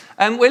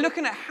We're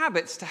looking at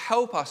habits to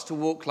help us to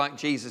walk like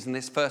Jesus in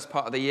this first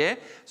part of the year.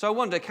 So I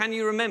wonder, can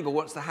you remember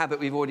what's the habit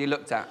we've already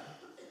looked at?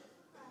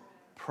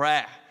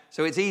 Prayer.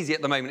 So it's easy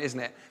at the moment, isn't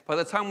it? By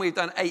the time we've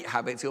done 8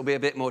 habits, it'll be a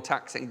bit more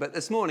taxing. But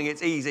this morning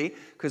it's easy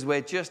because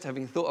we're just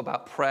having thought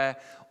about prayer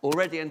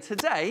already. And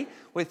today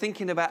we're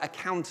thinking about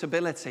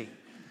accountability.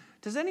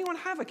 Does anyone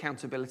have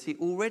accountability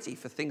already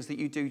for things that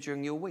you do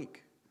during your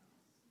week?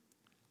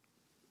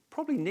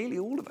 Probably nearly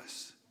all of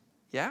us.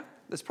 Yeah?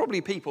 There's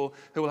probably people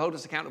who will hold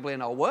us accountable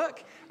in our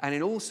work and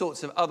in all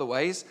sorts of other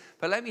ways.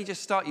 But let me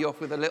just start you off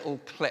with a little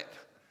clip.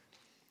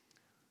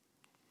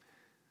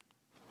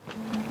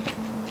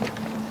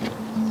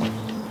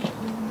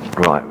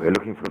 Right, we're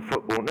looking for a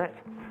football net,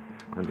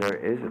 and there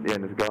it is at the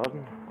end of the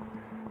garden.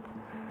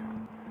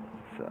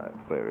 So,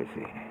 where is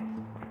he?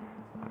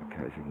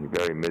 Okay, so he's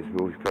very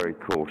miserable, he's very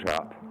caught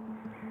up.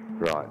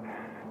 Right.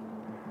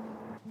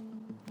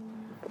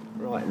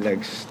 Right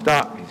leg's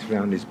stuck, it's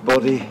round his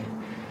body.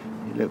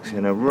 He looks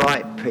in a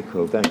right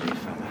pickle, don't you,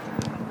 fella?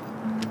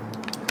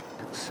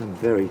 Got some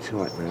very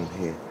tight round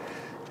here.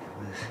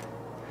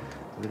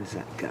 Where does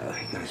that go?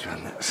 It goes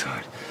round that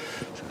side.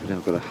 So now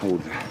I've got to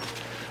hold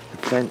the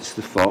fence,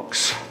 the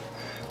fox,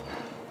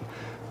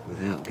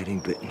 without getting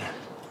bitten.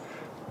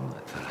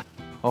 Right, fella.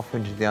 Off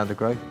into the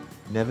undergrowth,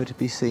 never to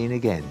be seen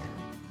again.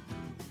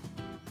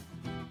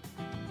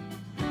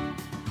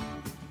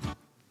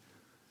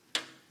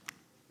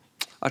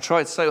 I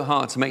tried so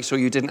hard to make sure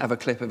you didn't have a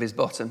clip of his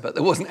bottom, but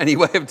there wasn't any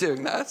way of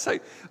doing that, so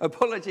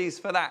apologies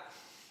for that.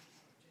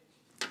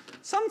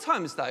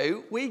 Sometimes,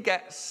 though, we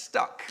get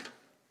stuck.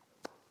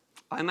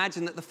 I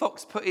imagine that the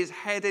fox put his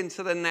head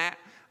into the net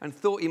and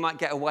thought he might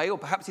get away, or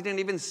perhaps he didn't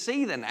even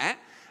see the net,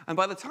 and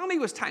by the time he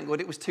was tangled,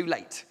 it was too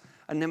late.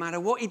 And no matter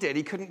what he did,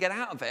 he couldn't get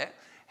out of it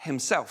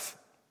himself.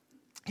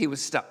 He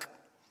was stuck.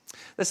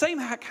 The same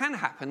can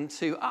happen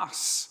to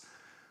us,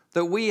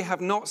 that we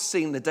have not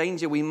seen the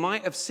danger. We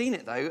might have seen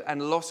it, though,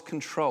 and lost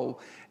control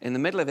in the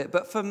middle of it.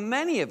 But for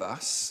many of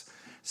us,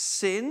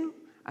 sin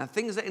and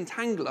things that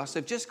entangle us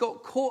have just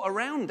got caught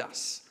around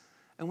us.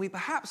 And we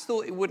perhaps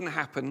thought it wouldn't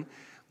happen,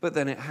 but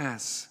then it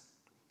has.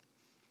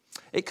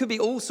 It could be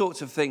all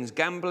sorts of things: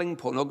 gambling,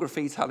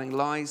 pornography, telling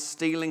lies,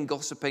 stealing,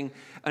 gossiping,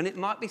 and it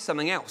might be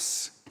something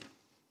else.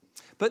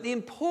 But the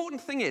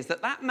important thing is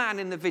that that man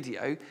in the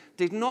video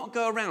did not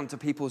go around to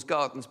people's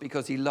gardens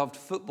because he loved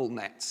football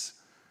nets.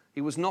 He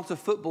was not a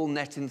football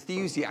net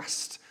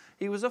enthusiast.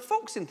 He was a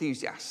fox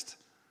enthusiast.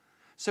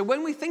 So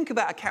when we think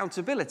about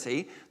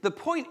accountability, the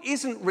point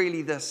isn't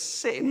really the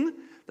sin,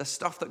 the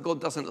stuff that God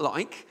doesn't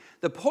like.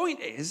 The point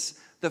is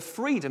the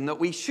freedom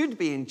that we should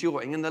be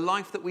enjoying and the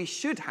life that we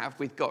should have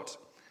with God.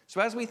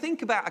 So as we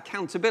think about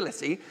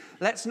accountability,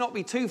 let's not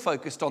be too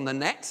focused on the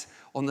net,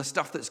 on the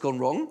stuff that's gone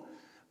wrong,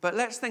 but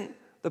let's think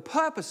the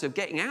purpose of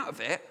getting out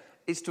of it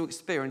is to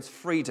experience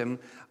freedom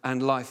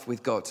and life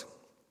with God.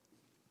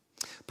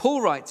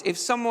 Paul writes, if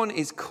someone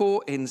is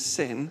caught in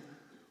sin,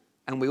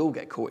 and we all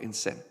get caught in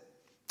sin,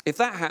 if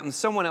that happens,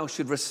 someone else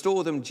should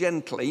restore them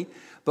gently,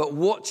 but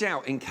watch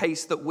out in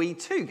case that we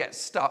too get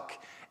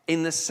stuck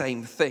in the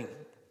same thing.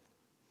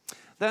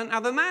 Now,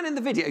 the man in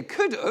the video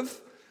could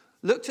have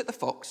looked at the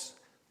fox,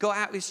 got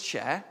out his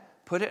chair,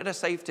 put it at a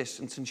safe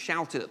distance, and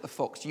shouted at the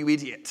fox, "You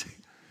idiot.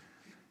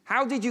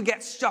 How did you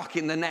get stuck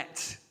in the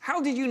net? How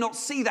did you not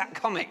see that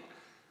coming?"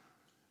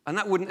 And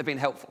that wouldn't have been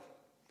helpful.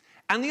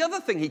 And the other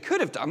thing he could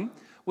have done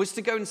was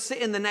to go and sit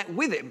in the net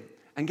with him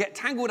and get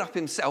tangled up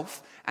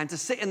himself and to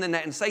sit in the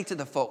net and say to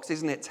the fox,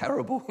 "Isn't it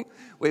terrible?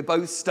 We're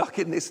both stuck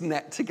in this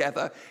net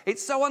together.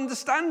 It's so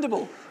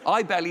understandable.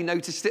 I barely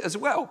noticed it as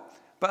well."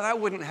 But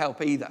that wouldn't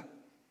help either.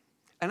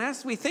 And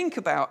as we think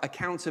about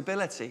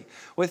accountability,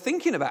 we're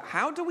thinking about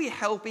how do we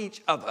help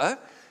each other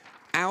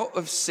out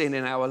of sin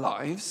in our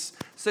lives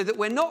so that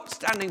we're not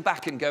standing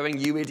back and going,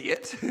 "You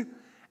idiot."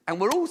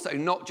 And we're also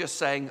not just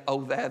saying,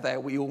 "Oh, there,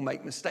 we all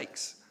make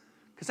mistakes."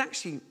 Because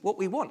actually, what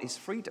we want is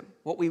freedom.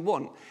 What we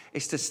want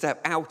is to step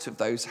out of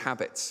those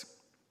habits.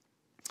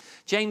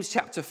 James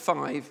chapter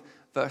 5,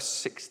 verse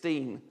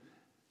 16.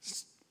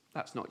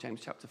 That's not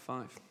James chapter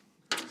 5.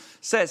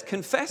 Says,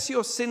 "Confess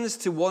your sins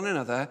to one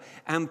another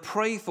and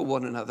pray for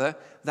one another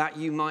that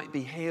you might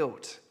be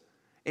healed."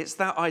 It's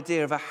that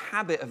idea of a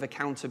habit of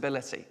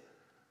accountability.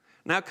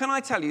 Now, can I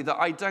tell you that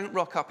I don't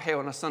rock up here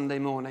on a Sunday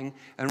morning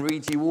and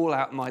read you all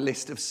out my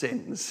list of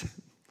sins?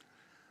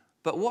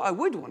 But what I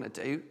would want to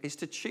do is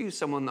to choose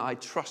someone that I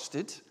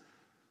trusted,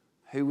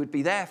 who would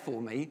be there for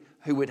me,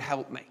 who would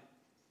help me.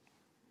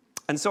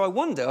 And so I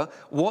wonder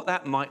what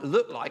that might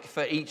look like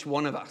for each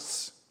one of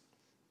us.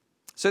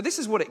 So this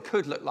is what it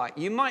could look like.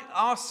 You might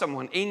ask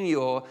someone in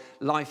your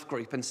life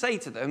group and say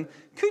to them,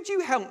 "Could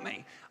you help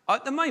me?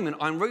 At the moment,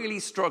 I'm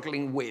really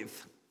struggling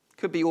with,"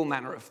 could be all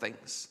manner of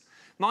things.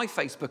 My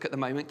Facebook at the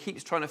moment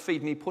keeps trying to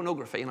feed me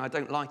pornography and I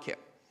don't like it.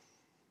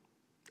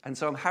 And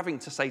so I'm having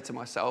to say to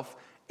myself,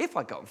 if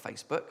I go on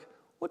Facebook,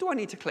 what do I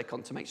need to click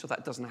on to make sure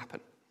that doesn't happen?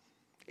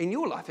 In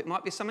your life, it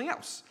might be something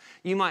else.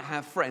 You might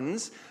have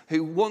friends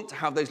who want to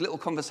have those little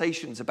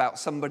conversations about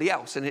somebody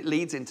else and it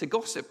leads into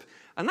gossip,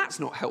 and that's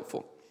not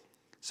helpful.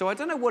 So I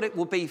don't know what it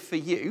will be for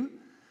you,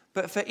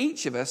 But for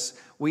each of us,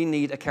 we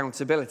need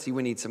accountability.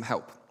 We need some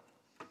help.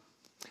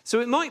 So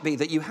it might be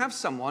that you have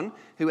someone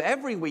who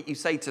every week you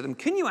say to them,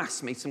 can you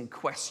ask me some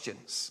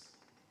questions?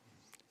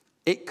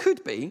 It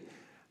could be,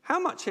 how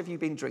much have you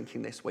been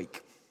drinking this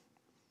week?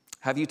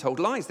 Have you told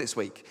lies this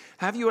week?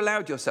 Have you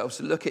allowed yourselves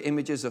to look at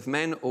images of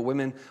men or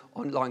women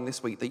online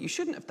this week that you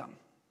shouldn't have done?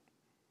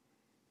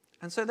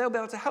 And so they'll be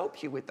able to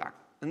help you with that.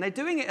 And they're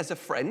doing it as a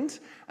friend,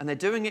 and they're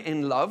doing it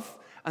in love,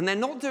 and they're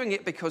not doing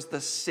it because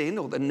the sin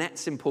or the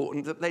net's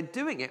important, that they're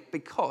doing it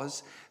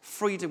because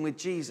freedom with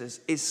Jesus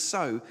is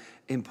so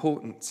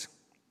important.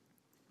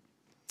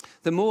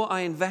 The more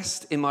I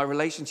invest in my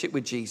relationship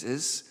with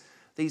Jesus,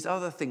 these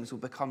other things will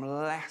become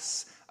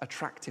less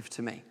attractive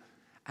to me.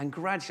 And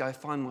gradually I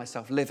find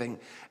myself living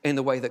in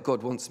the way that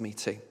God wants me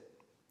to.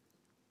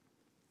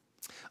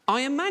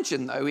 I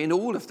imagine, though, in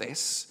all of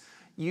this,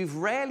 you've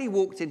rarely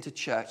walked into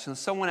church and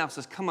someone else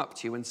has come up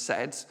to you and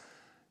said,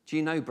 do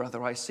you know,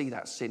 brother, I see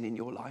that sin in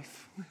your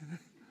life.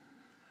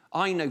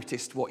 I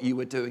noticed what you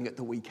were doing at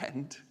the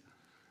weekend.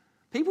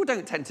 People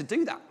don't tend to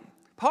do that,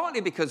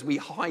 partly because we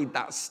hide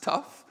that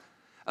stuff,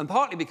 and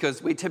partly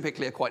because we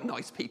typically are quite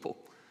nice people.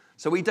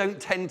 So we don't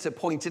tend to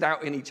point it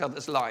out in each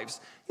other's lives.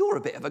 You're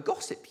a bit of a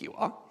gossip, you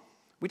are.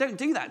 We don't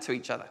do that to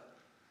each other.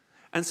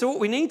 And so what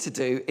we need to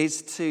do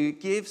is to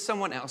give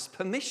someone else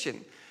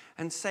permission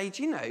and say,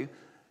 do you know,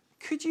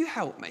 could you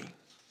help me?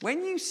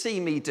 When you see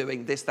me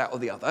doing this, that, or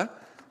the other,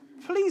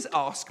 please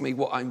ask me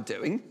what I'm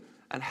doing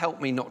and help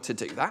me not to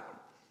do that.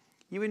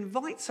 You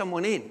invite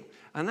someone in,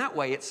 and that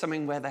way it's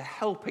something where they're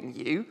helping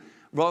you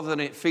rather than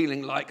it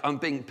feeling like I'm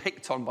being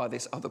picked on by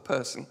this other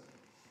person.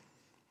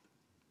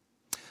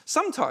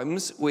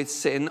 Sometimes with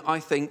sin, I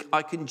think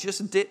I can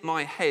just dip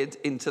my head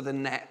into the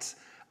net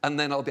and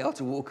then I'll be able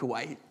to walk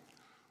away.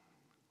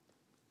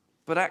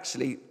 But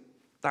actually,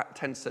 that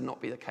tends to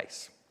not be the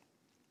case.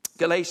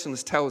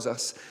 Galatians tells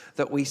us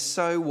that we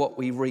sow what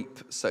we reap,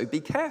 so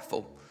be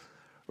careful.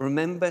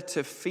 Remember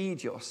to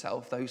feed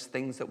yourself those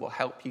things that will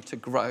help you to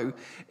grow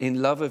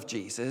in love of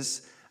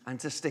Jesus and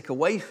to stick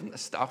away from the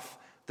stuff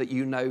that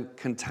you know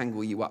can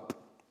tangle you up.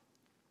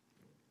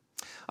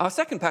 Our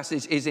second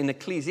passage is in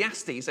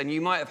Ecclesiastes, and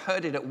you might have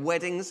heard it at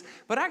weddings,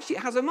 but actually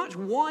it has a much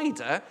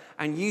wider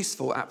and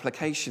useful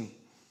application.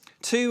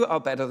 2 are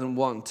better than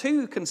 1.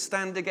 2 can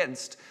stand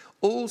against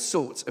all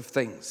sorts of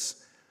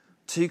things.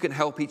 2 can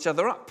help each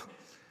other up.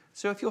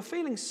 So if you're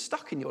feeling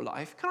stuck in your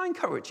life, can I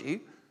encourage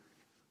you?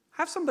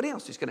 Have somebody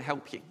else who's going to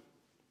help you.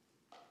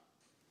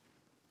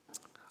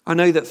 I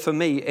know that for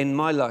me, in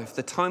my life,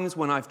 the times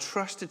when I've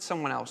trusted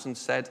someone else and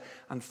said,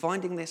 I'm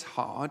finding this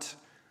hard,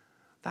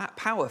 that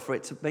power for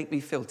it to make me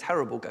feel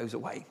terrible goes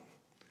away.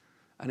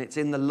 And it's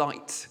in the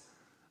light,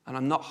 and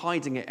I'm not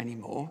hiding it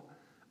anymore,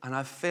 and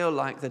I feel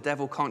like the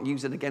devil can't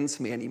use it against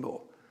me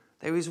anymore.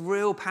 There is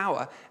real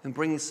power in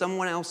bringing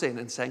someone else in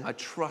and saying, I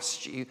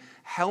trust you,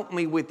 help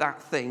me with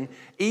that thing,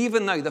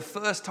 even though the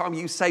first time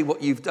you say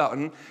what you've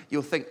done,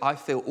 you'll think, I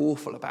feel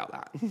awful about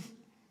that.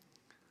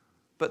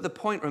 But the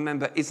point,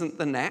 remember, isn't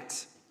the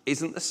net,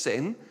 isn't the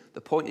sin.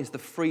 The point is the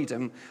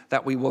freedom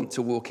that we want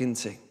to walk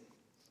into.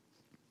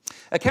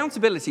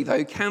 Accountability,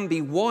 though, can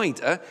be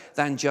wider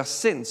than just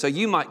sin. So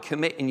you might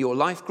commit in your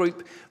life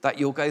group that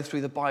you'll go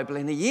through the Bible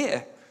in a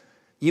year.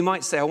 You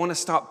might say, I want to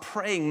start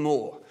praying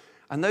more.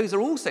 And those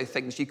are also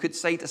things you could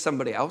say to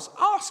somebody else.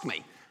 Ask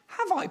me,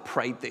 have I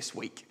prayed this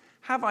week?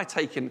 Have I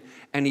taken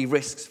any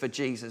risks for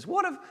Jesus?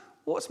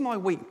 What's my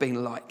week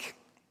been like?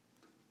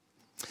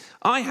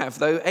 I have,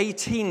 though,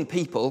 18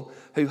 people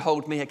who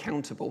hold me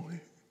accountable.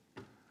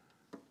 Do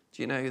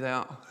you know who they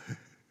are?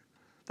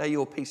 They're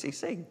your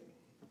PCC.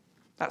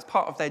 That's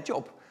part of their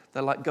job.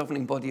 They're like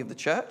governing body of the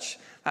church.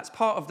 That's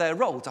part of their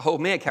role, to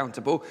hold me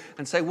accountable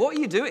and say, what are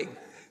you doing?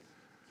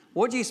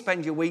 What do you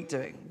spend your week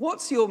doing?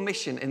 What's your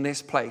mission in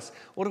this place?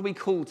 What are we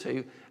called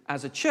to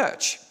as a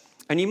church?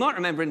 And you might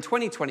remember in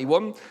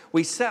 2021,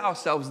 we set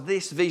ourselves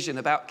this vision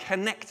about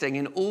connecting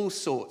in all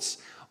sorts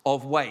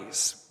of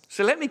ways.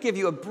 So let me give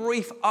you a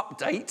brief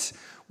update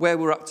where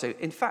we're up to.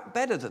 In fact,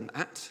 better than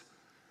that,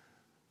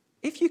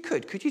 if you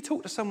could you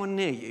talk to someone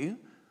near you?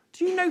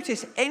 Do you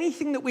notice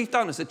anything that we've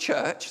done as a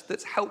church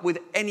that's helped with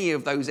any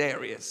of those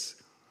areas?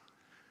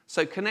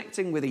 So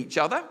connecting with each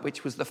other,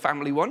 which was the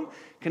family one,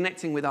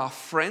 connecting with our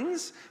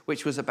friends,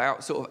 which was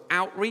about sort of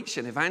outreach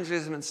and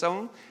evangelism and so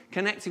on,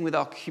 connecting with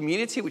our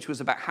community, which was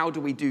about how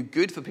do we do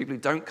good for people who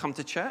don't come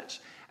to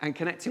church, and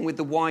connecting with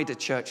the wider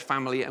church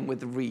family and with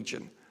the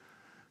region.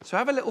 So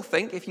have a little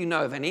think if you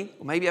know of any,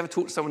 or maybe ever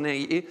talk to someone near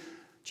you.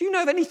 Do you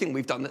know of anything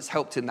we've done that's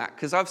helped in that?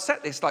 Because I've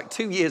set this like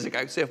 2 years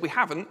ago, so if we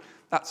haven't,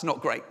 that's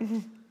not great.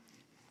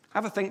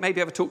 Have a think,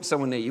 maybe ever talk to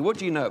someone near you. What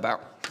do you know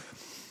about?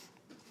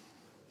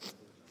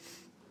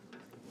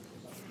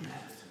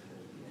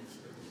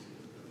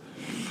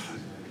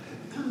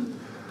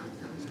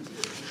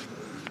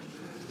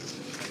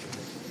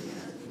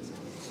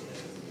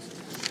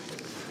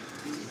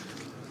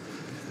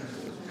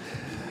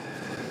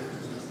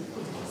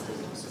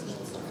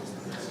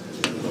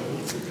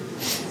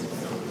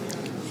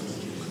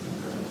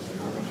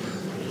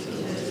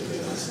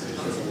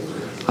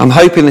 I'm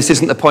hoping this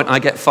isn't the point I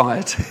get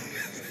fired.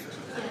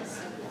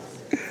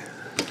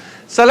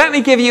 So let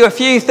me give you a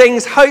few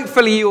things.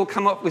 Hopefully you will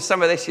come up with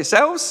some of this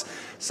yourselves.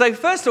 So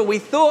first of all, we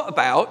thought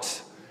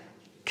about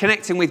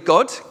connecting with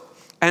God.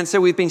 And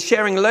so we've been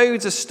sharing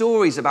loads of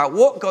stories about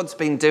what God's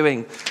been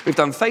doing. We've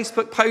done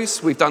Facebook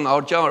posts. We've done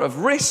our jar of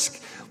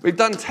risk. We've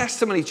done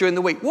testimony during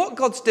the week. What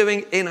God's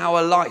doing in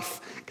our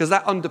life, because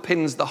that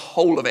underpins the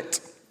whole of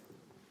it.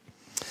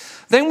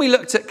 Then we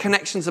looked at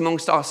connections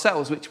amongst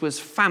ourselves, which was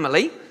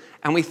family.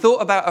 And we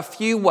thought about a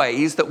few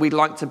ways that we'd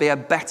like to be a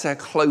better,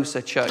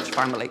 closer church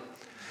family.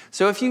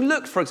 So if you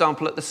looked, for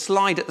example, at the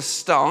slide at the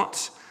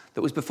start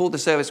that was before the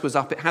service was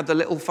up, it had the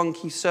little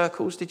funky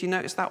circles. Did you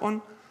notice that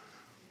one?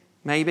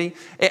 Maybe.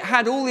 It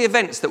had all the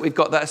events that we've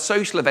got that are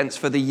social events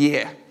for the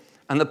year.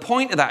 And the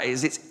point of that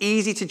is it's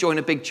easy to join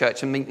a big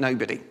church and meet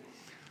nobody.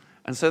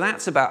 And so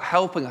that's about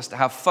helping us to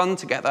have fun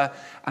together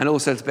and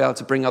also to be able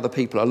to bring other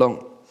people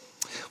along.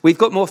 We've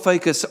got more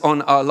focus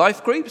on our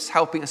life groups,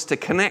 helping us to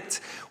connect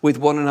with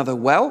one another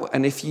well.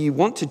 And if you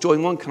want to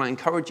join one, can I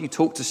encourage you to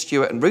talk to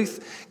Stuart and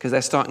Ruth, because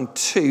they're starting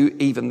 2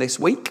 even this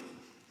week.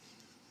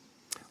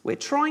 We're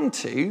trying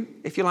to,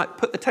 if you like,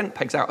 put the tent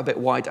pegs out a bit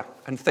wider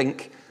and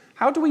think,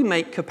 how do we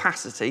make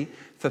capacity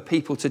for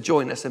people to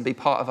join us and be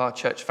part of our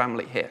church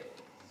family here?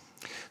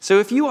 So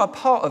if you are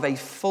part of a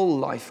full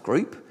life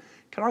group,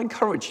 can I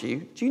encourage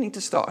you, do you need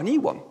to start a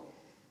new one?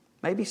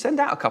 Maybe send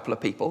out a couple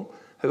of people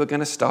who are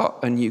going to start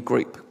a new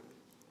group.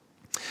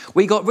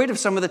 We got rid of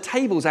some of the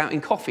tables out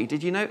in coffee.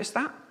 Did you notice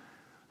that?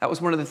 That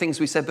was one of the things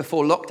we said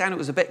before lockdown. It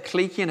was a bit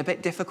cliquey and a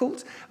bit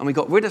difficult. And we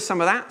got rid of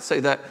some of that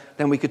so that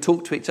then we could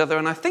talk to each other.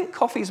 And I think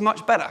coffee is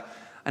much better.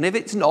 And if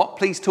it's not,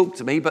 please talk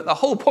to me. But the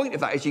whole point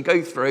of that is you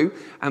go through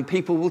and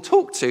people will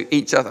talk to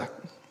each other.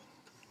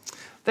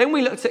 Then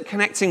we looked at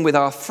connecting with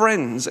our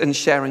friends and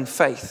sharing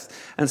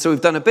faith. And so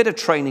we've done a bit of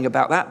training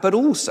about that, but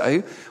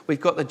also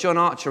we've got the John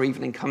Archer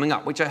evening coming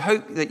up, which I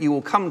hope that you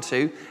will come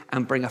to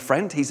and bring a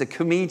friend. He's a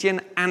comedian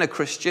and a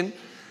Christian.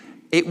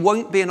 It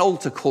won't be an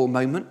altar call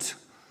moment.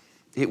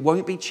 It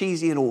won't be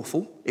cheesy and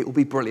awful. It will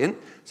be brilliant.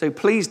 So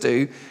please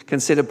do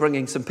consider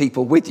bringing some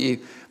people with you,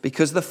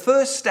 because the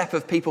first step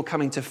of people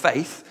coming to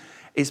faith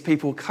is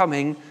people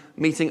coming,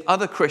 meeting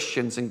other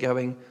Christians and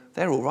going,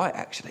 they're all right,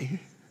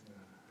 actually.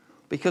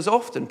 Because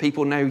often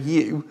people know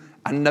you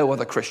and no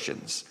other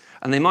Christians.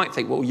 And they might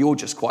think, well, you're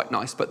just quite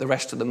nice, but the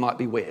rest of them might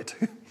be weird.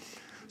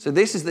 So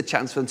this is the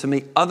chance for them to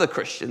meet other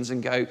Christians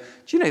and go, do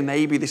you know,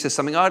 maybe this is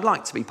something I'd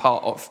like to be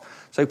part of.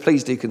 So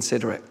please do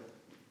consider it.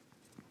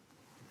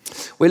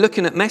 We're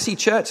looking at Messy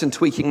Church and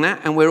tweaking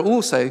that. And we're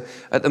also,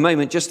 at the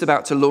moment, just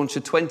about to launch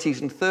a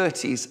 20s and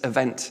 30s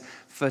event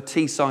for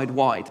Teesside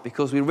Wide,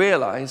 because we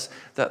realise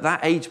that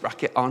that age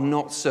bracket are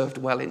not served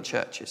well in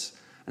churches.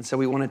 And so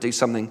we want to do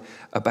something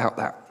about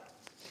that.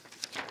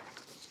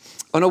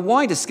 On a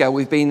wider scale,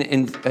 we've been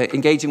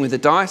engaging with the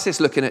diocese,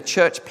 looking at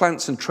church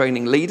plants and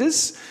training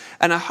leaders.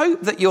 And I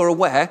hope that you're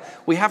aware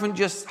we haven't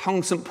just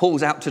hung St.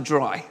 Paul's out to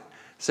dry.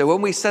 So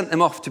when we sent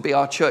them off to be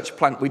our church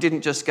plant, we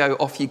didn't just go,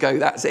 off you go,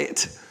 that's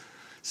it.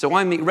 So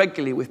I meet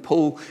regularly with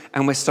Paul,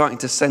 and we're starting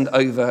to send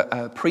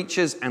over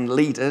preachers and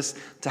leaders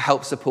to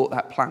help support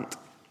that plant.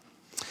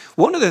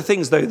 One of the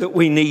things, though, that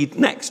we need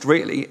next,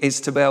 really,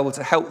 is to be able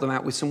to help them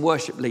out with some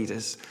worship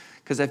leaders,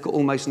 because they've got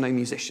almost no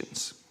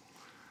musicians.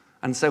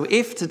 And so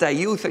if today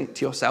you think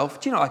to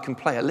yourself, do you know, I can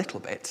play a little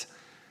bit,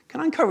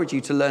 can I encourage you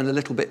to learn a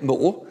little bit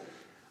more?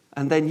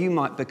 And then you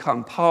might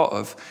become part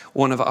of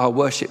one of our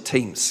worship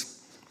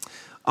teams.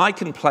 I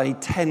can play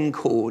 10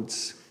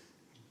 chords.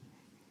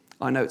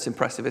 I know it's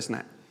impressive, isn't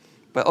it?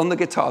 But on the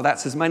guitar,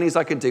 that's as many as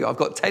I can do. I've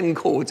got 10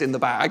 chords in the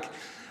bag.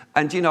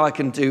 And you know, I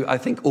can do, I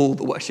think, all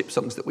the worship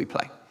songs that we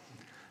play.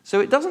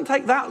 So it doesn't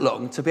take that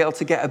long to be able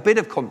to get a bit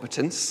of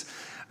competence,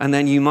 and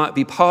then you might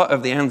be part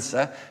of the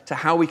answer to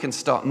how we can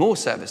start more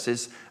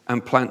services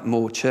and plant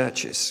more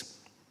churches.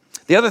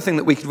 The other thing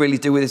that we could really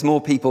do with is more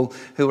people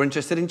who are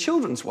interested in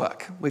children's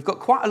work. We've got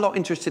quite a lot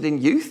interested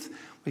in youth.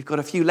 We've got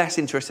a few less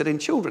interested in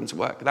children's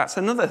work. That's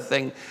another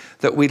thing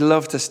that we'd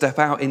love to step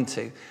out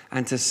into,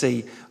 and to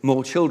see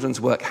more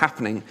children's work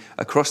happening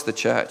across the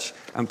church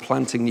and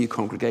planting new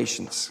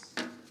congregations.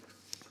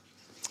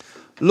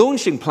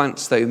 Launching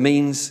plants, though,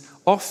 means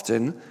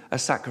often a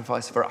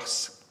sacrifice for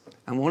us.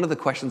 And one of the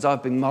questions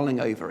I've been mulling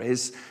over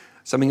is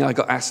something I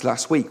got asked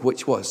last week,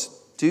 which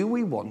was, do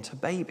we want a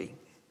baby?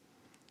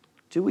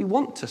 Do we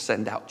want to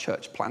send out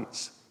church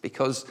plants?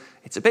 Because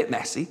it's a bit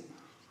messy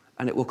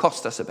and it will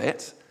cost us a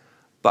bit.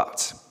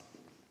 But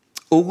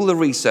all the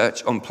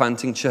research on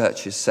planting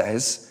churches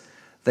says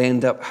they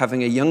end up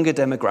having a younger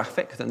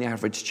demographic than the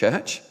average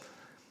church,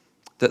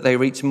 that they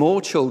reach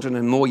more children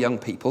and more young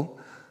people,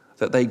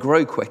 that they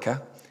grow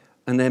quicker,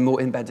 and they're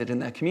more embedded in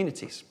their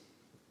communities.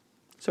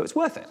 So it's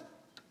worth it.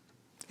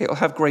 It'll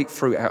have great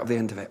fruit out of the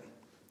end of it.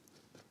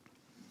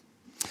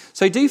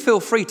 So do feel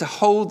free to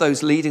hold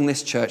those leading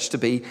this church to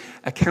be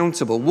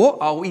accountable. What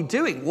are we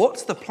doing?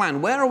 What's the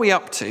plan? Where are we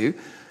up to?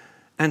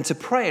 And to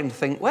pray and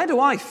think, where do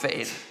I fit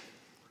in?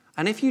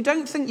 And if you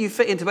don't think you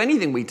fit into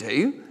anything we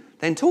do,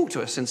 then talk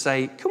to us and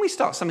say, can we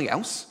start something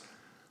else?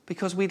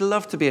 because we'd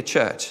love to be a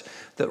church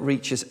that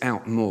reaches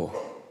out more.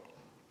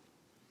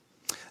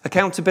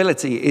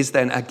 Accountability is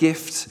then a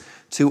gift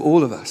to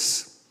all of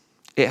us.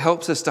 It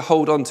helps us to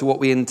hold on to what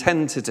we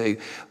intend to do,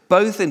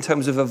 both in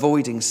terms of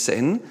avoiding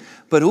sin,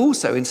 but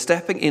also in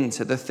stepping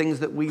into the things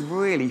that we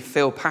really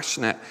feel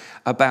passionate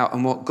about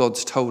and what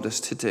God's told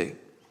us to do.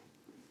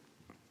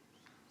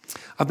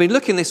 I've been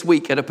looking this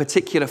week at a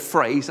particular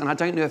phrase, and I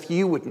don't know if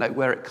you would know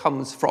where it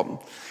comes from.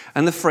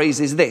 And the phrase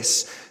is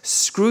this: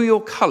 screw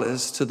your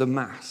colours to the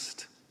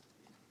mast.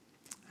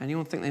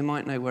 Anyone think they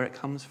might know where it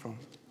comes from?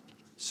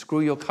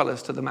 Screw your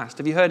colours to the mast.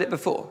 Have you heard it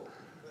before?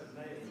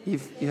 You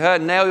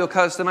heard nail your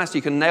colours to the mast?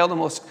 You can nail them,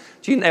 or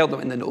do you nail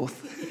them in the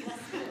north?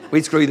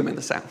 We'd screw them in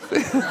the south.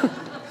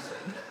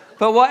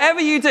 But whatever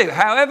you do,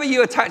 however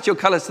you attach your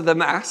colours to the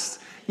mast,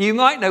 you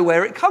might know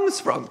where it comes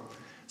from.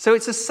 So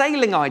it's a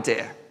sailing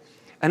idea.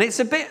 And this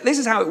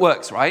is how it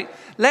works, right?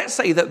 Let's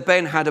say that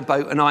Ben had a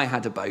boat and I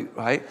had a boat,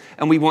 right?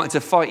 And we wanted to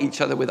fight each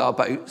other with our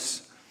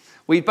boats.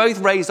 We both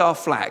raised our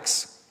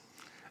flags.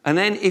 And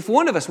then if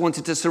one of us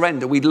wanted to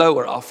surrender, we'd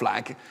lower our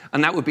flag.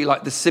 And that would be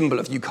like the symbol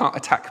of you can't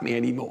attack me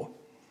anymore.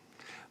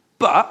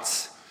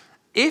 But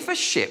if a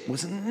ship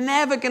was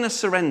never going to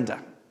surrender,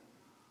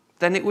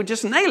 then it would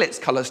just nail its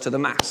colours to the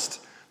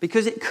mast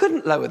because it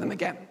couldn't lower them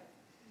again.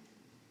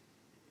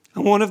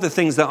 And one of the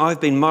things that I've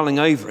been mulling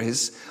over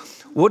is,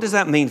 what does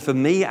that mean for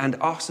me and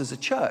us as a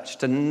church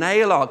to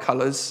nail our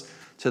colours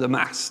to the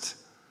mast?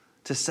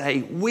 To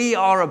say, we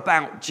are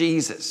about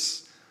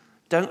Jesus.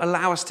 Don't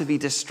allow us to be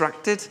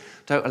distracted.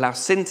 Don't allow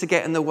sin to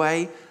get in the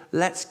way.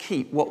 Let's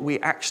keep what we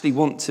actually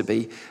want to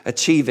be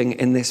achieving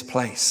in this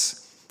place.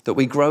 That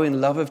we grow in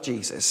love of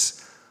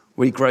Jesus.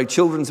 We grow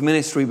children's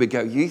ministry, we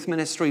go youth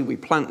ministry, we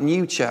plant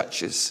new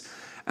churches,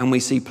 and we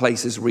see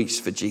places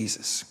reached for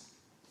Jesus.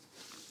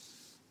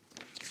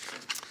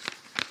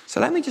 So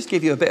let me just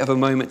give you a bit of a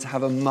moment to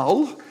have a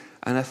mull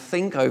and a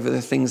think over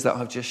the things that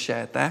I've just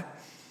shared there.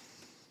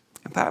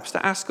 And perhaps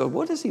to ask God,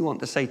 what does he want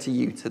to say to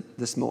you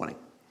this morning?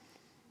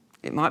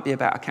 It might be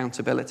about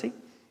accountability.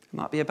 It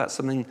might be about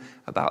something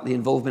about the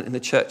involvement in the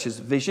church's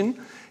vision.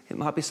 It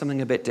might be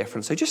something a bit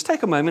different. So just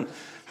take a moment,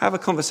 have a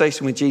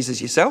conversation with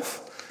Jesus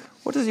yourself.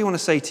 What does he want to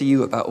say to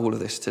you about all of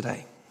this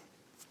today?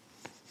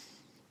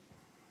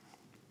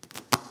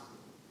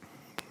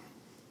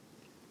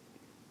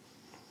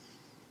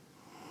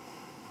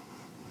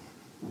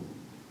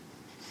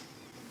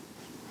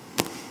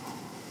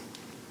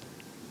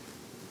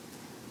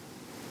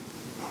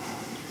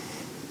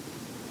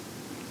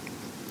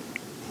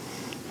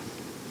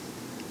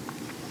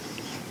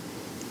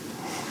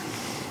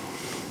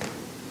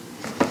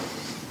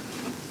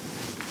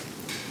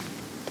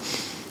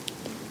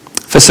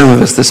 For some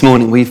of us this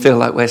morning, we feel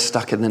like we're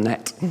stuck in the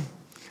net.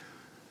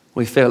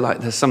 We feel like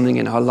there's something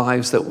in our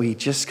lives that we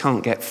just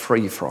can't get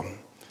free from.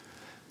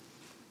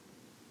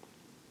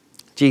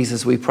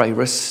 Jesus, we pray,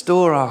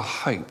 restore our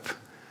hope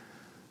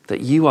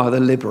that you are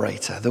the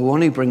liberator, the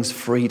one who brings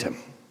freedom.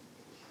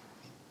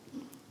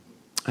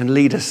 And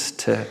lead us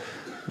to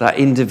that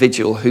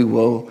individual who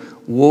will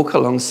walk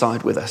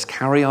alongside with us,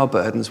 carry our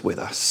burdens with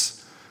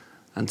us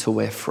until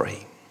we're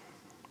free.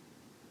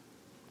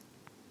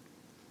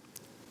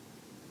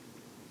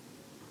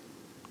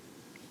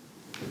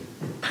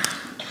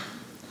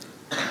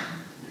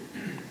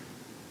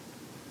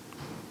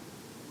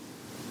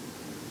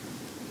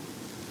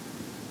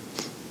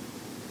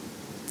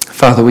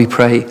 Father, we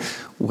pray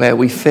where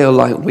we feel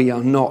like we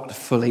are not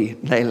fully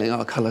nailing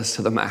our colours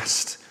to the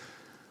mast.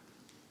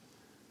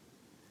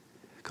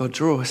 God,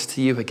 draw us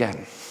to you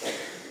again.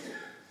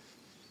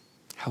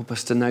 Help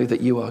us to know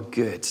that you are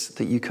good,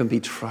 that you can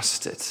be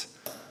trusted.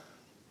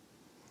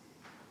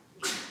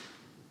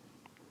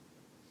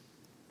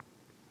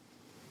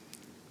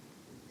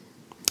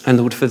 And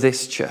Lord, for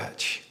this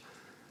church,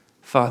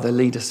 Father,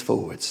 lead us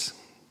forwards.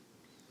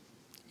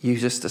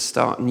 Use us to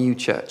start new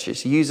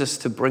churches. Use us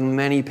to bring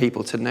many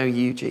people to know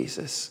you,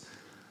 Jesus.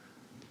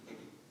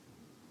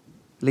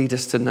 Lead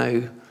us to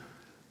know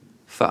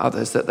for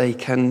others that they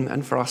can,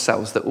 and for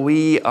ourselves, that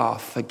we are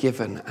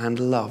forgiven and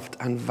loved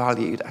and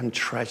valued and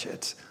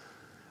treasured,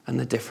 and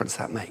the difference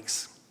that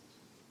makes.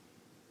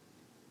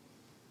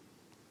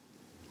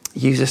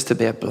 Use us to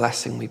be a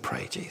blessing, we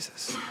pray,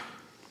 Jesus.